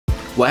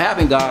what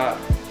happened,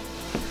 God,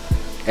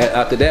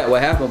 after that,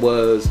 what happened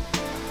was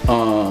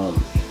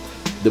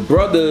the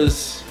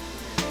brothers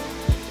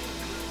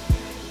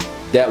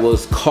that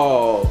was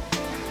called,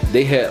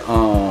 they had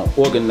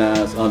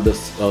organized under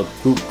a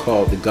group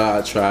called the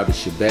God Tribe of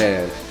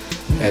Shabazz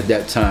at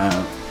that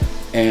time,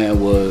 and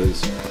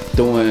was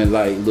doing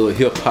like little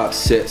hip hop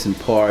sets and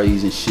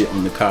parties and shit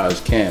on the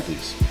college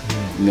campus.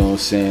 You know what I'm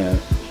saying?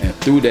 And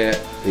through that,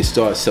 they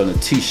started selling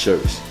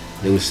T-shirts.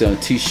 They were selling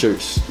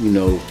T-shirts, you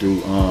know,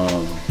 through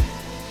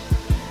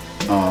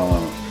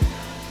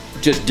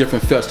just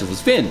different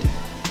festivals, vending.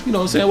 You know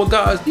what I'm saying? What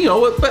guys, you know,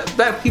 what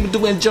black people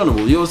do in general.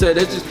 You know what I'm saying?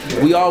 That's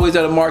just, we always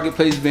at a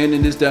marketplace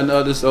vending this, that, and the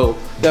other. So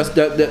that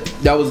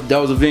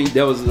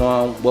was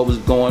what was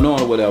going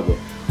on or whatever.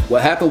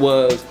 What happened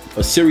was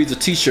a series of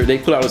T-shirts. They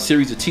put out a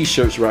series of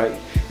T-shirts, right?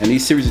 And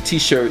these series of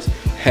T-shirts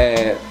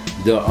had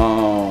the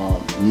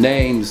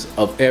names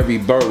of every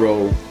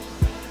borough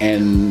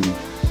and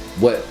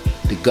what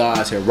the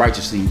gods had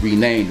righteously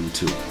renamed them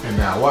to. And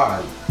now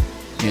why?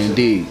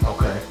 Indeed.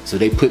 Okay. So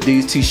they put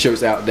these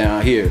T-shirts out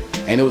down here,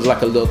 and it was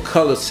like a little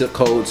color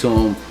code to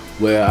them.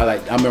 Where I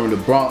remember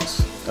the Bronx.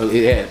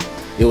 It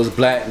was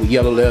black with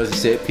yellow letters. It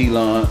said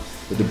Pelon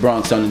with the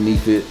Bronx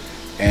underneath it,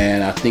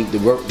 and I think the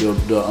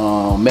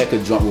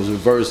Mecca joint was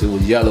reversed. It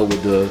was yellow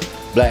with the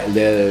black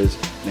letters,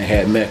 and it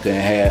had Mecca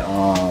and had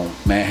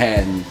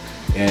Manhattan,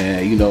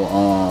 and you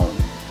know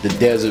the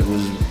desert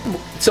was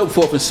so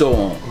forth and so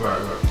on.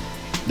 Right.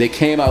 They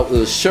came out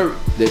with a shirt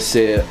that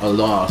said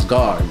Allah's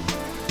Garden.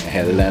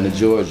 Had Atlanta,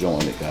 Georgia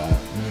on it, God.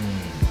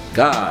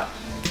 God,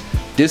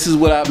 this is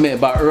what I meant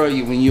by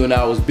earlier when you and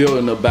I was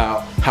building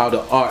about how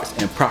the arts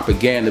and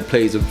propaganda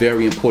plays a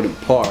very important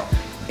part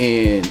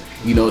in,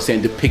 you know what I'm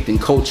saying, depicting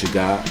culture,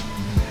 God.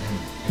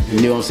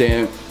 You know what I'm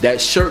saying?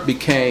 That shirt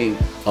became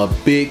a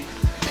big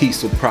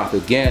piece of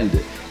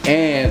propaganda.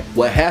 And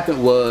what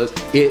happened was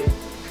it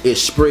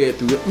spread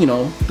through, you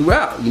know,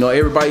 throughout. You know,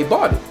 everybody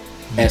bought it.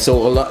 And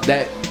so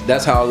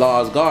that's how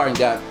Allah's Garden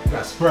got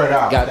spread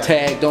out, got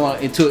tagged on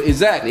into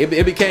exactly.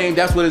 It became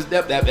that's what it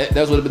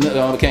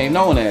became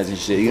known as and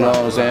shit. You know what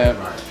I'm saying?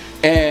 Right.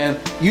 And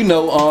you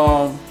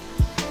know,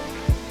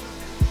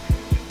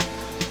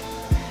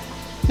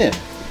 yeah,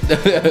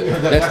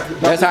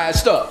 that's how it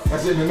stuck.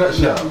 That's it in a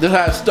nutshell. That's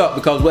how it stuck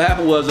because what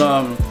happened was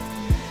on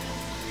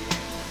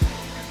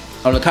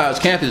the college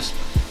campus.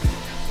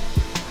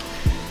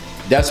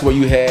 That's where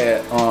you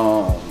had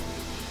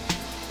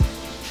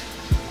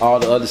all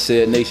the other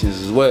said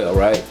nations as well,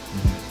 right?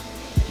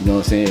 You know what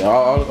I'm saying?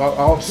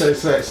 All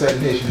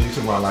said nations, you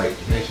talking about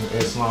like Nation of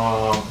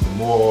Islam, the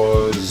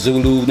Moors,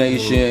 Zulu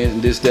Nation,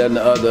 this, that, and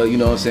the other. You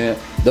know what I'm saying?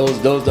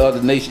 Those the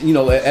other nations. You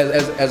know,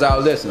 as our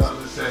lessons.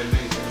 Other said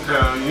nations.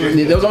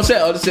 That's what I'm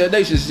saying. Other said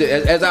nations,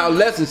 as our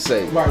lessons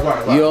say. Right.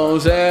 You know what I'm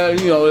saying?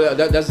 You know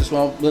that's just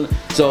what I'm.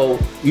 So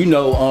you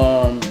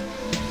know,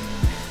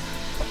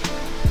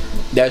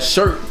 that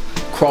shirt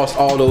crossed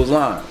all those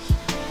lines.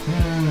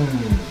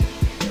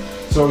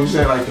 So you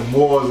saying like the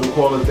Moors would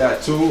call it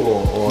that too,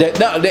 or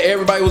that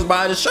everybody was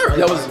buying the shirt.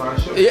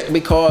 Yeah,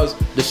 because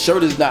the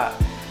shirt is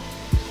not.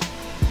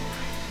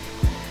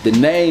 The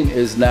name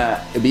is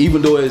not.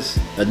 Even though it's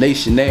a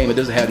nation name, it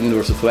doesn't have the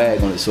universal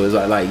flag on it. So it's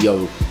like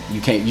yo,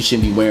 you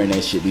shouldn't be wearing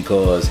that shit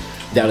because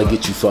that'll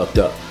get you fucked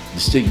up.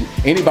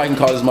 Anybody can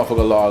call this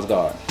motherfucker Allah's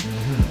Garden.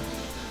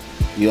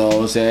 You know what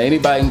I'm saying?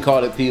 Anybody can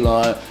call it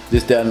Pelon,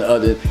 this, that, and the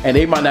other, and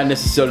they might not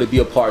necessarily be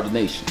a part of the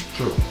nation.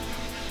 True.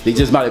 They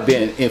just might have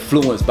been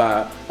influenced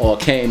by or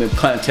came in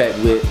contact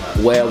with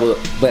whatever,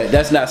 but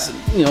that's not,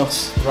 you know.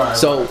 Right,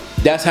 so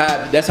that's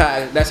how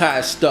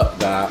it stuck,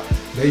 God.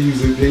 They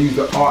use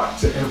the art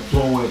to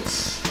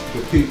influence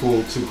the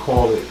people to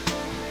call it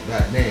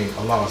that name,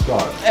 Allah's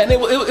Garden. And it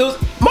was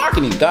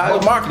marketing, God. It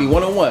was marketing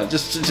 101,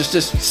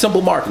 just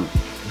simple marketing.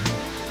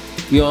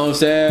 You know what I'm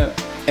saying?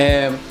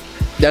 And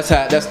that's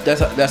how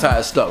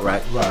it stuck,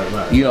 right?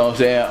 Right. You know what I'm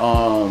saying?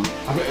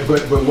 I mean,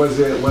 but was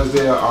there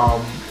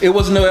It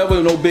wasn't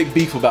ever no big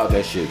beef about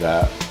that shit,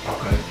 God.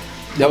 Okay.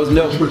 That was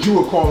never. But you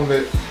were calling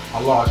it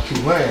Allah's true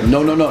land.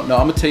 No. I'm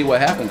gonna tell you what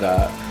happened,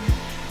 God.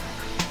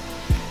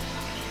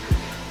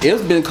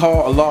 It's been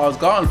called Allah's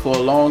Garden for a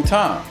long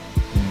time.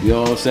 You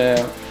know what I'm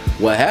saying?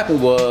 What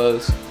happened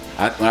was,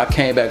 when I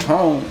came back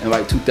home in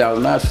like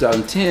 2009,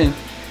 2010,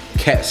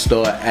 cats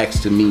started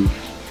asking me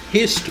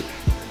history.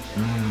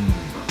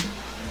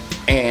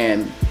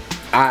 And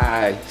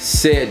I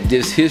said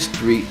this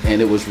history and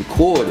it was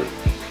recorded.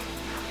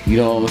 You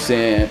know what I'm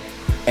saying?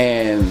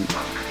 And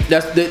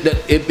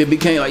it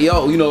became like,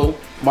 yo, you know,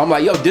 I'm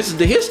like, yo, this is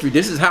the history.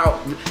 This is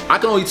how I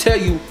can only tell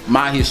you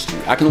my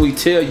history. I can only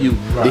tell you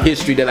the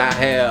history that I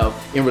have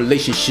in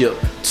relationship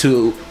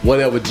to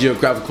whatever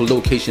geographical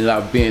location that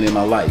I've been in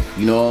my life.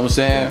 You know what I'm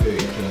saying? You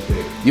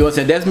know what I'm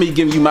saying? That's me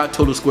giving you my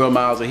total square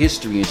miles of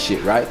history and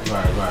shit, right?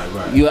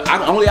 Right. You know,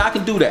 only I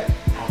can do that.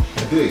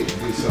 Indeed,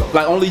 so.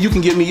 Like only you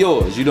can give me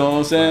yours. You know what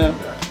I'm saying?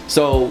 Right.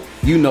 So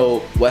you know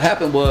what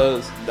happened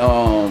was,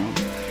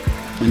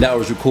 and that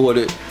was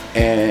recorded,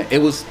 and it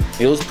was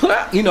put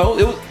out. You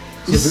know,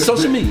 It's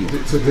social media.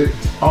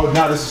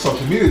 Now this is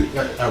social media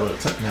era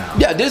now.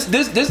 Yeah, this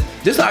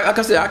like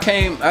I said, I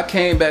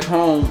came back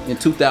home in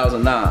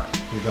 2009.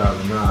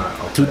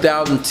 2009. Okay.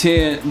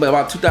 2010, but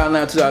about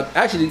 2009,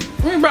 actually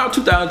around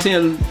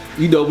 2010,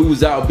 you know, we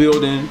was out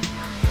building.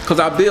 Cause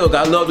I build,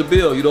 I love to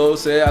build. You know what I'm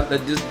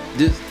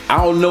saying? I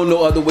don't know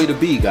no other way to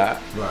be, God.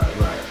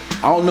 Right.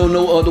 I don't know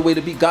no other way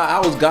to be God. I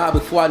was God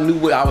before I knew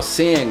what I was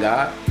saying,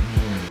 God.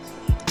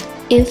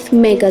 If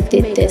Mecca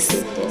did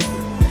this,